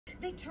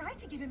They try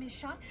to give him his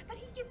shot, but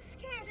he gets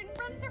scared and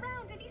runs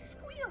around and he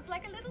squeals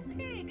like a little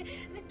pig.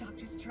 The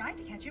doctors try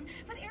to catch him,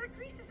 but Eric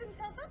greases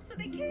himself up so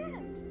they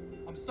can't.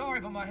 I'm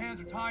sorry, but my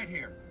hands are tied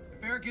here.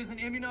 If Eric isn't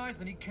immunized,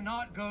 then he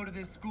cannot go to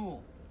this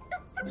school. No,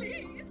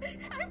 please,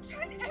 I've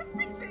tried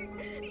everything.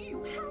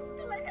 You have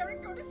to let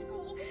Eric go to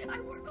school. I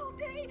work all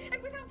day,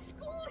 and without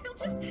school, he'll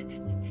just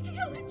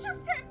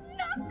have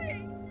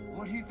nothing.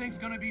 What do you think's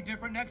gonna be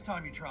different next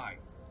time you try?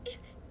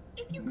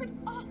 If you could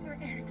offer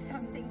Eric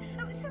something.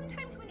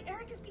 Sometimes when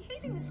Eric is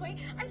behaving this way,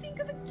 I think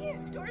of a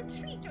gift or a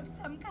treat of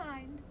some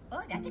kind.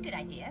 Oh, that's a good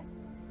idea.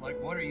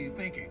 Like, what are you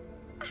thinking?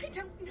 I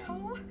don't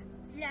know.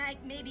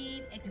 Like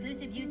maybe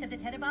exclusive use of the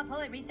tetherball pole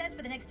at recess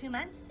for the next 2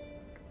 months?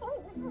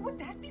 Oh, would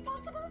that be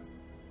possible?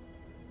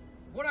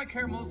 What I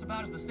care most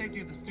about is the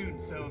safety of the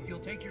students, so if you'll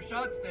take your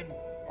shots, then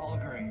I'll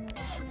agree.